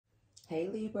Hey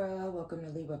Libra, welcome to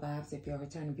Libra Vibes. If you're a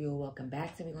returning viewer, welcome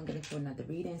back. So we're going to get into another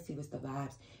reading, see what's the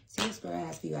vibes, see what Spirit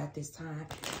has for you at this time.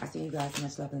 I see you guys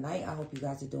much love and light. I hope you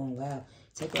guys are doing well.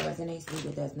 Take what resonates, leave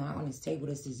what does not on this table.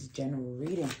 This is a general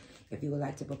reading. If you would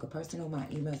like to book a personal, my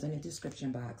email's in the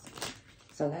description box.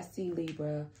 So let's see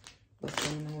Libra, what's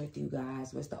going on with you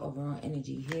guys? What's the overall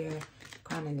energy here?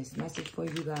 Kind of this message for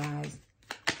you guys.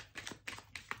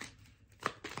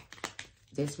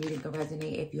 This reading can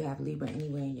resonate if you have Libra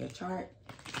anywhere in your chart.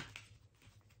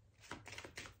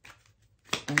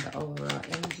 And the overall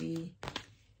energy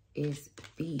is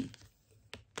feet.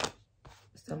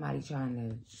 Somebody trying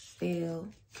to steal,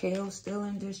 kill, steal,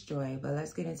 and destroy. But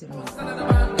let's get into the reading.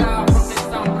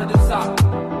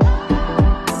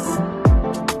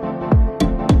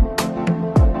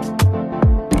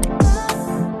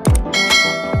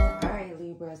 Alright,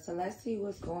 Libra. So let's see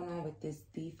what's going on with this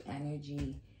thief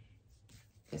energy.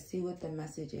 Let's see what the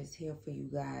message is here for you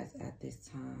guys at this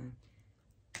time.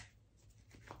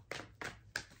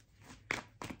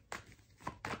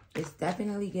 It's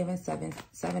definitely giving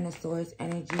seven of swords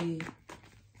energy.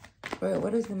 But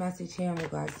what is the message here in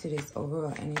regards to this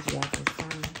overall energy at this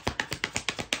time?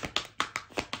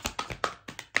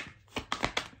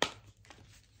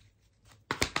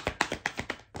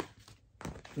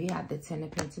 We have the Ten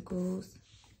of Pentacles.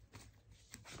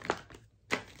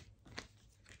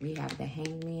 We have the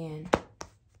Hangman.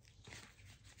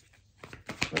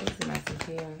 What is the message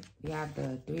here? We have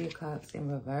the Three of Cups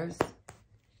in reverse.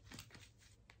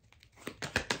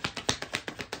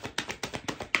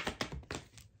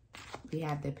 We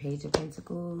have the Page of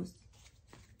Pentacles.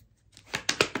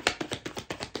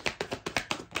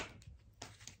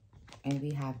 And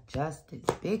we have Justice.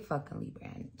 Big fucking Libra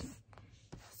energy.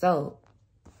 So,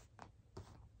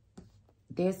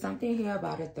 there's something here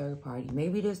about a third party.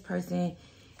 Maybe this person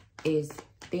is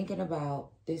thinking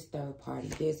about this third party.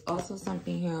 There's also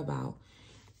something here about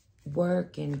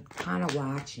work and kind of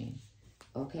watching,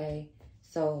 okay?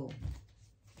 So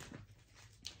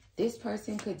this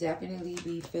person could definitely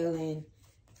be feeling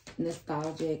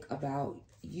nostalgic about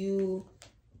you,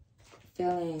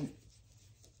 feeling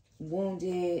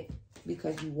wounded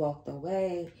because you walked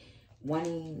away,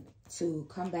 wanting to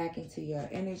come back into your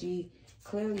energy,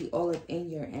 clearly all up in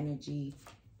your energy,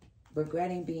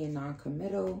 regretting being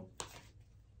non-committal,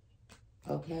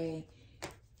 okay?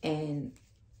 And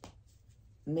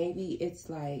maybe it's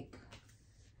like,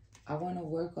 I want to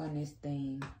work on this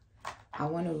thing. I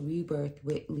want to rebirth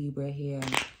with Libra here.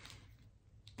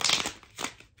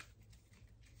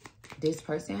 This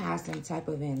person has some type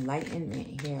of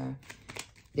enlightenment here.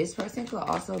 This person could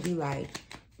also be like,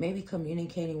 maybe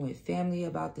communicating with family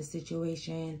about the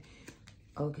situation,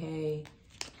 okay?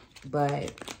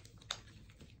 But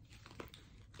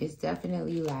it's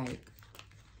definitely like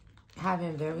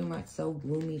having very much so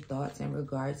gloomy thoughts in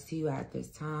regards to you at this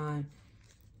time.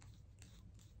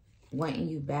 Wanting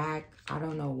you back. I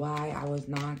don't know why I was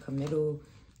non-committal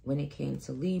when it came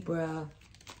to Libra.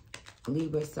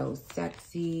 Libra so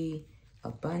sexy,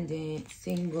 abundant,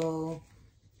 single.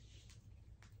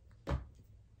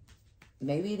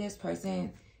 Maybe this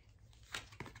person,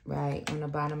 right, on the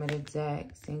bottom of the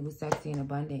deck, single, sexy, and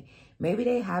abundant. Maybe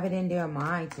they have it in their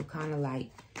mind to kind of like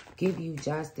give you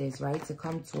justice, right? To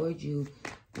come towards you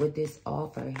with this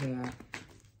offer here.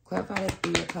 Clarify the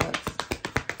Three of Cups.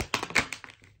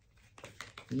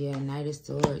 Yeah, Knight of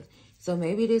Swords. So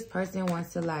maybe this person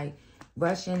wants to like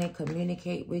rush in and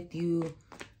communicate with you.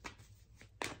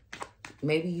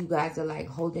 Maybe you guys are like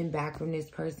holding back from this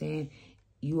person.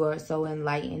 You are so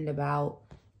enlightened about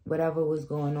whatever was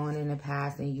going on in the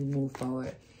past and you move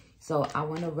forward. So I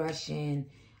want to rush in.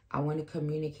 I want to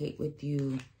communicate with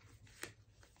you.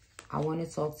 I want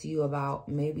to talk to you about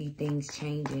maybe things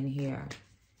changing here.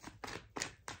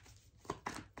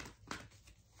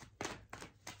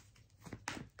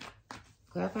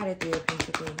 Clarify the Three of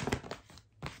Pentacles.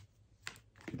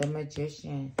 The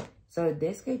Magician. So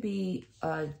this could be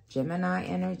a Gemini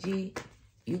energy.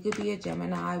 You could be a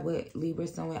Gemini with Libra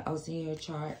somewhere else in your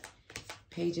chart.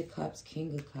 Page of Cups,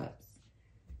 King of Cups.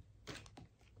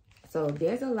 So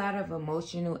there's a lot of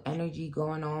emotional energy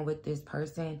going on with this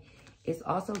person. It's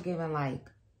also giving like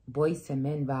Boys to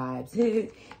Men vibes.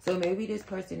 So maybe this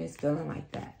person is feeling like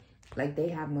that. Like they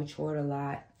have matured a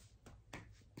lot.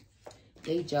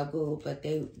 They juggle, but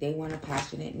they want a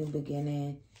passionate new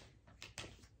beginning.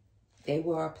 They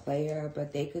were a player,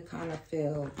 but they could kind of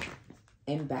feel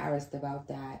embarrassed about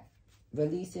that.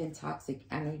 Releasing toxic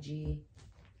energy.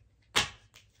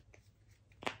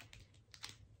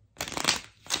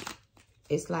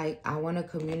 It's like, I want to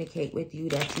communicate with you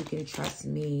that you can trust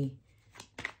me.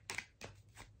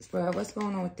 Spirit, what's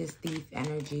going on with this thief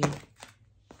energy?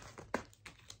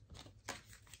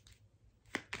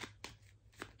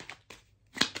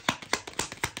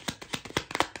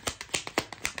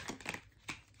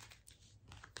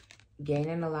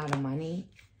 gaining a lot of money.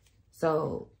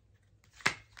 So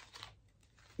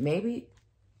maybe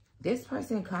this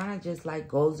person kind of just like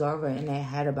goes over in their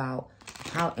head about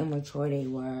how immature they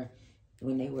were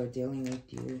when they were dealing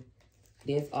with you.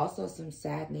 There's also some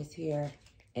sadness here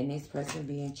and this person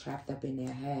being trapped up in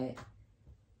their head.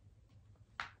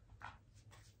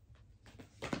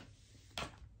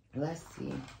 Let's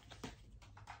see.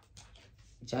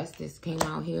 Justice came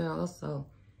out here also.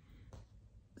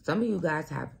 Some of you guys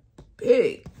have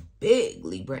big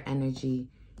Libra energy.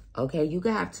 Okay, you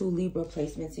can have 2 Libra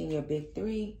placements in your big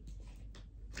 3.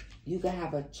 You can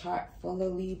have a chart full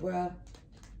of Libra.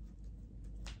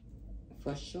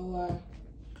 For sure.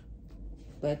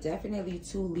 But definitely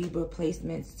 2 Libra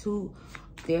placements. 2,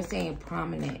 they're saying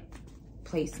prominent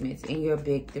placements in your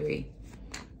big 3.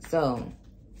 So,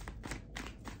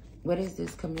 what is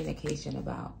this communication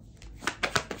about?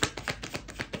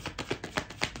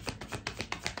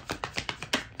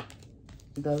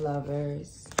 The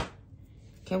Lovers.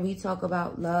 Can we talk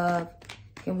about love?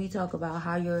 Can we talk about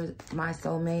how you're my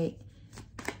soulmate?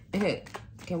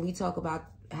 Can we talk about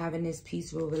having this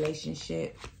peaceful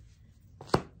relationship?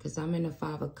 Because I'm in the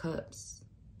 5 of Cups.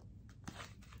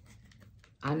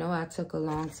 I know I took a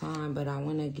long time, but I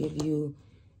want to give you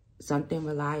something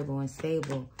reliable and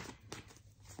stable.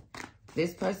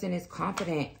 This person is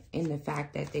confident in the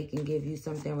fact that they can give you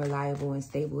something reliable and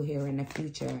stable here in the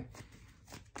future.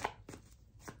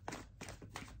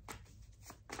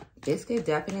 This could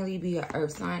definitely be an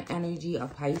earth sign energy, a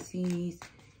Pisces,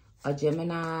 a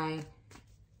Gemini.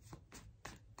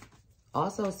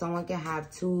 Also, someone can have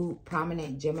 2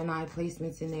 prominent Gemini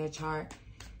placements in their chart.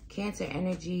 Cancer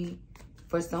energy.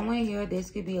 For someone here, this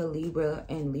could be a Libra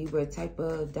and Libra type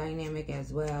of dynamic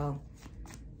as well.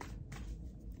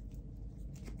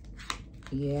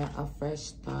 Yeah, a fresh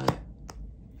start.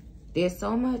 There's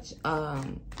so much,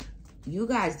 you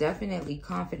guys definitely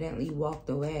confidently walked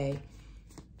away.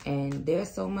 And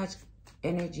there's so much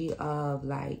energy of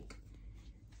like,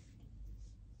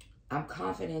 I'm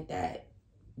confident that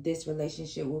this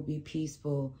relationship will be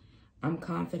peaceful. I'm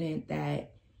confident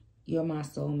that you're my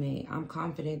soulmate. I'm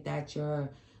confident that you're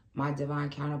my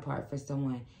divine counterpart for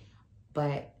someone.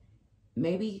 But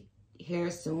maybe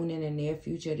here soon in the near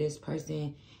future, this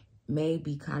person may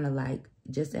be kind of like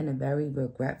just in a very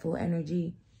regretful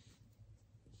energy.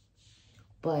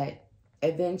 But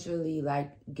eventually,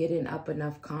 like, getting up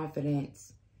enough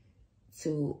confidence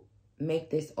to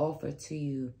make this offer to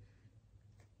you,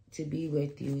 to be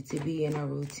with you, to be in a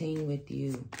routine with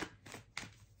you.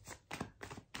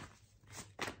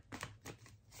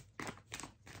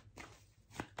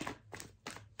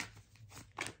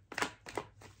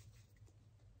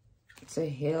 To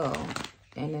heal.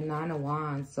 And the 9 of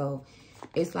Wands. So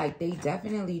it's like they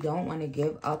definitely don't want to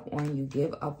give up on you,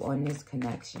 give up on this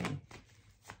connection.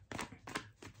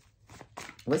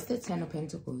 What's the 10 of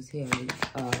Pentacles here?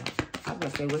 I was going to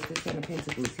say, what's the 10 of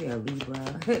Pentacles here,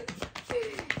 Libra?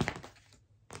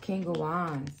 King of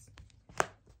Wands.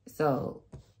 So,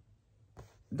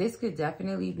 this could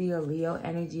definitely be a Leo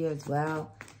energy as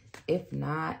well. If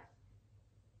not,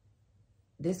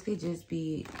 this could just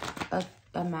be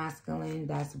a masculine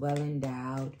that's well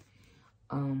endowed.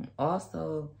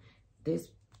 Also, this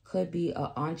could be an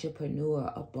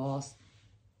entrepreneur, a boss.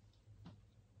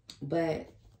 But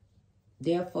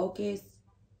their focus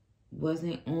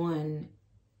wasn't on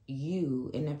you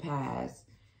in the past.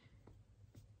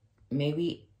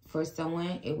 Maybe for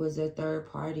someone, it was a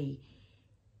third party.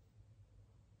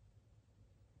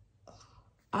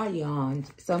 I yawned.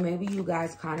 So maybe you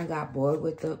guys kind of got bored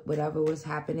with whatever was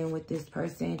happening with this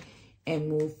person and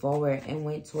moved forward and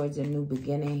went towards a new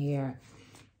beginning here.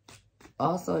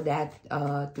 Also, that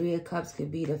 3 of Cups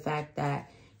could be the fact that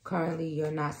currently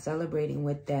you're not celebrating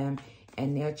with them.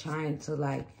 And they're trying to,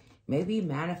 like, maybe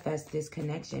manifest this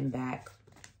connection back.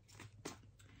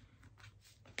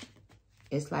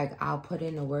 It's like, I'll put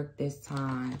in the work this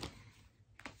time.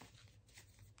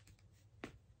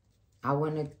 I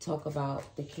want to talk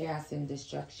about the chaos and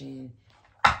destruction.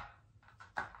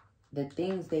 The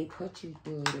things they put you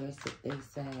through, they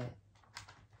said.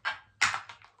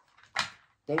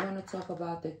 They want to talk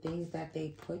about the things that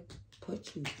they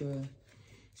put you through.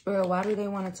 Spirit, why do they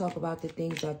want to talk about the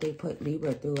things that they put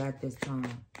Libra through at this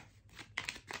time?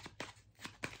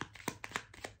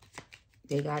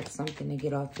 They got something to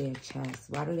get off their chest.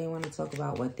 Why do they want to talk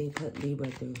about what they put Libra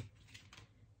through?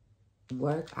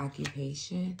 Work,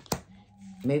 occupation.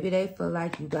 Maybe they feel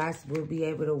like you guys will be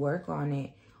able to work on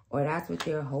it. Or that's what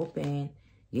they're hoping.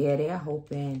 Yeah, they're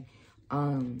hoping.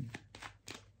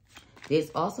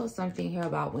 There's also something here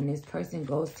about when this person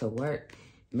goes to work.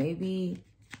 Maybe...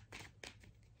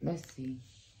 Let's see.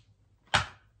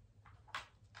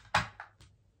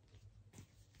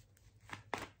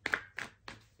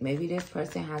 Maybe this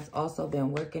person has also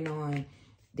been working on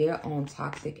their own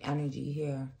toxic energy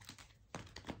here.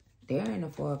 They're in the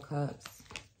Four of Cups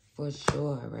for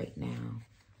sure right now.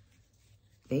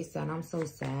 They said, I'm so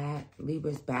sad.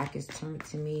 Libra's back is turned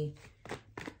to me.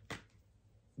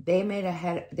 They made a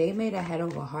head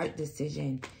over heart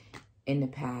decision in the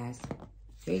past.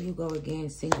 Here you go again,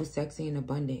 single, sexy, and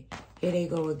abundant. Here they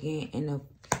go again in the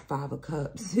Five of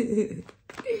Cups.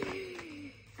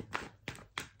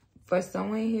 For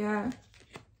someone here,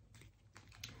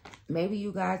 maybe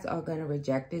you guys are going to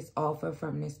reject this offer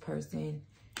from this person.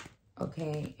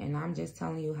 Okay, and I'm just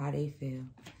telling you how they feel.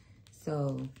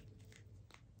 So,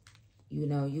 you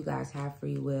know, you guys have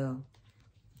free will,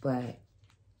 but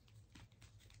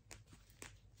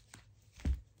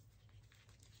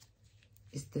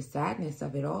it's the sadness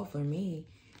of it all for me.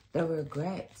 The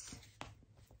regrets.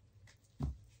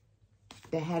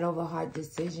 The head over heart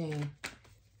decision.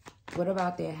 What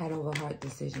about their head over heart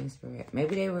decision, Spirit?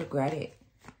 Maybe they regret it.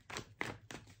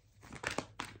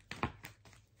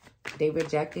 They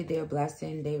rejected their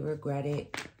blessing. They regret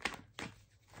it.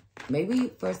 Maybe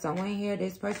for someone here,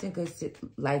 this person could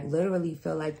like literally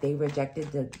feel like they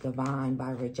rejected the divine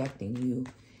by rejecting you.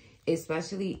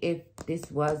 Especially if this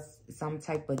was some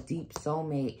type of deep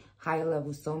soulmate, higher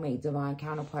level soulmate, divine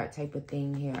counterpart type of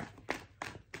thing here.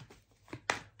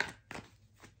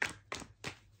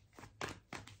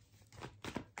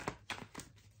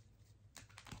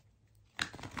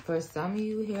 For some of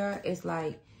you here, it's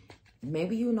like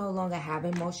maybe you no longer have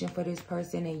emotion for this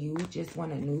person and you just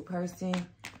want a new person.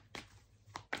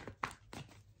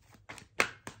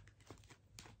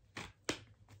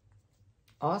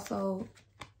 Also,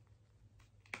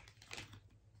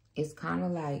 it's kind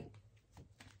of like,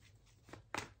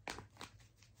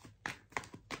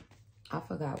 I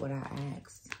forgot what I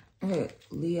asked.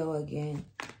 Leo again.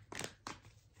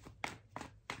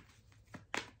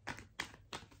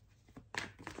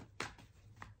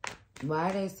 Why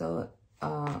are they so,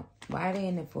 why are they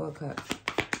in the Four of Cups?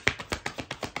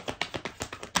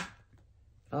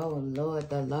 Oh, Lord,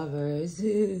 the Lovers.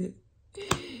 The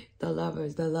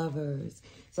Lovers, the Lovers.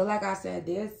 So, like I said,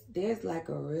 there's like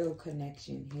a real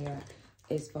connection here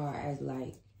as far as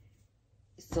like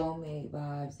soulmate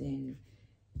vibes and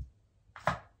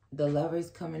the Lovers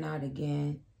coming out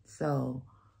again. So,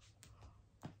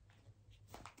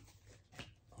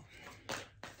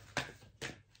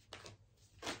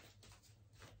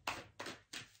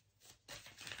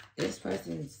 this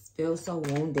person feels so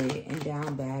wounded and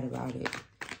down bad about it.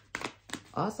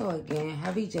 Also, again,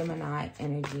 heavy Gemini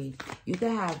energy. You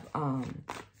could have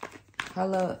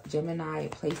hella Gemini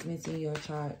placements in your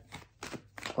chart.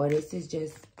 Or this is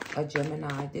just a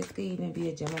Gemini. This could even be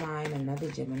a Gemini and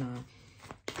another Gemini.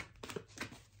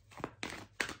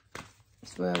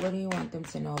 Spirit, what do you want them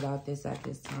to know about this at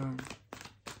this time?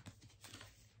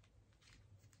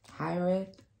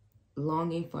 Hyrith,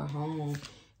 longing for home.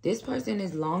 This person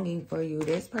is longing for you.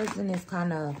 This person is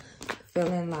kind of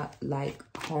feeling like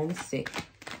homesick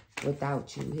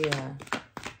without you here.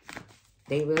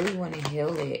 They really want to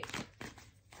heal it.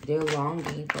 They're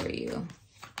longing for you.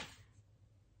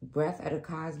 Breath of the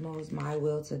cosmos, my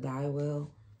will to thy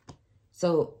will.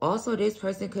 So also this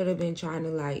person could have been trying to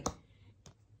like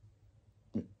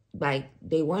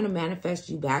they want to manifest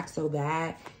you back so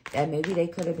bad that maybe they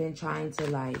could have been trying to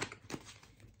like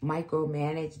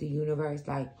micromanage the universe.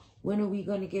 Like, when are we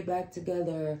going to get back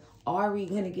together? Are we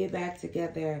going to get back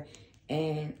together?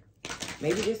 And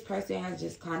maybe this person has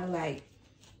just kind of like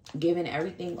given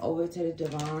everything over to the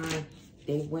divine.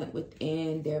 They went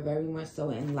within. They're very much so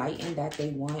enlightened that they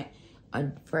want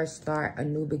a fresh start, a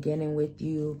new beginning with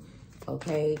you.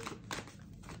 Okay.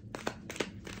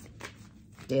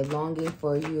 They're longing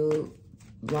for you,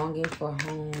 longing for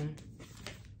home.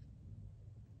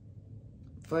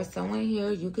 For someone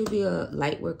here, you could be a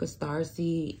light worker,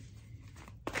 starseed.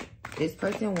 This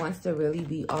person wants to really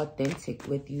be authentic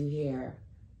with you here.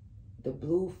 The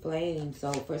blue flame.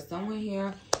 So for someone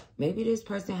here, maybe this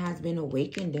person has been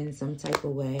awakened in some type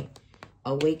of way.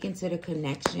 Awakened to the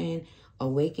connection.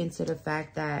 Awakened to the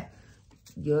fact that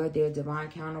you're their divine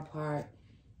counterpart.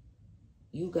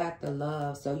 You got the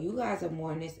love. So you guys are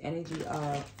more in this energy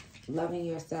of loving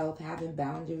yourself, having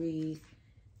boundaries.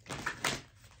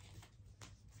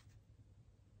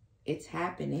 It's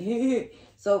happening.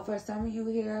 So for some of you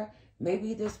here,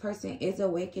 maybe this person is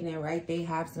awakening, right? They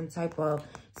have some type of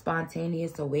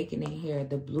spontaneous awakening here.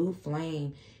 The blue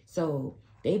flame. So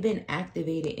they've been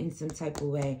activated in some type of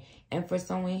way. And for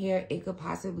someone here, it could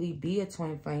possibly be a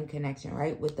twin flame connection,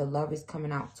 right? With the Lovers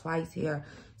coming out twice here.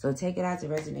 So take it as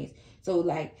it resonates. So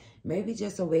like maybe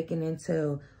just awakening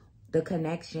to the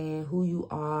connection, who you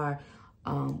are,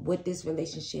 what this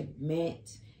relationship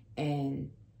meant,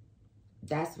 and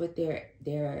that's what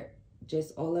they're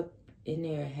just all up in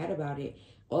their head about it,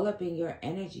 all up in your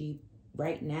energy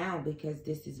right now, because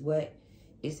this is what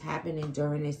is happening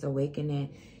during this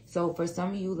awakening. So for some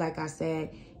of you, like I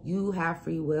said, you have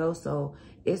free will, so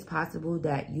it's possible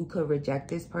that you could reject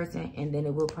this person, and then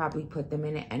it will probably put them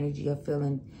in an energy of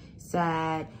feeling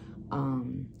sad.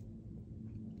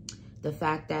 The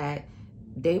fact that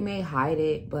they may hide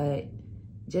it, but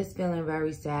just feeling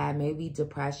very sad, maybe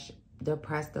depressed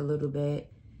a little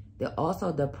bit.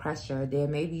 Also the pressure. There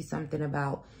may be something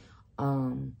about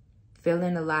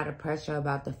feeling a lot of pressure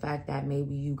about the fact that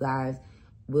maybe you guys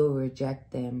will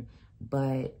reject them.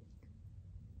 But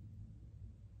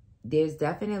there's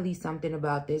definitely something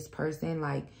about this person.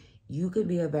 Like, you could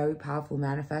be a very powerful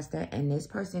manifester, and this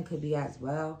person could be as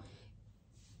well.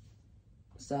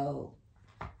 So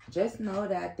just know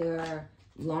that they're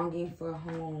longing for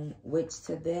home, which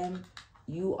to them,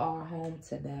 you are home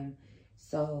to them.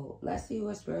 So let's see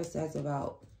what Spirit says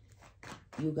about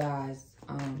you guys.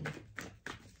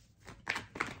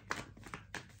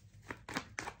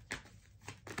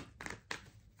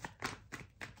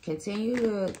 Continue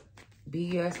to be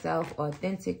yourself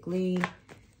authentically.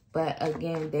 But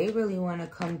again, they really want to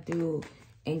come through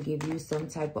and give you some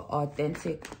type of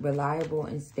authentic, reliable,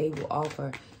 and stable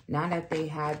offer. Now that they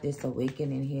have this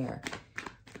awakening here.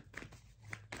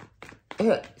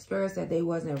 Spirit said they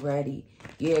wasn't ready.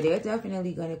 Yeah, they're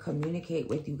definitely going to communicate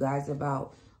with you guys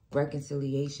about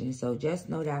reconciliation. So just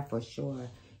know that for sure,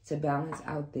 to balance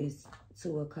out this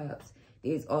Two of Cups.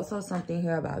 There's also something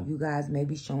here about you guys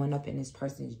maybe showing up in this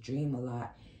person's dream a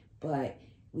lot. But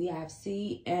we have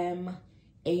C, M,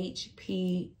 H,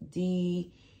 P,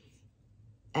 D,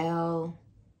 L,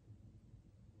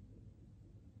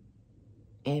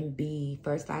 and B.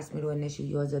 First, last, middle, initial,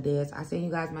 yours or theirs. I send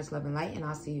you guys much love and light, and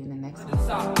I'll see you in the next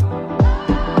one.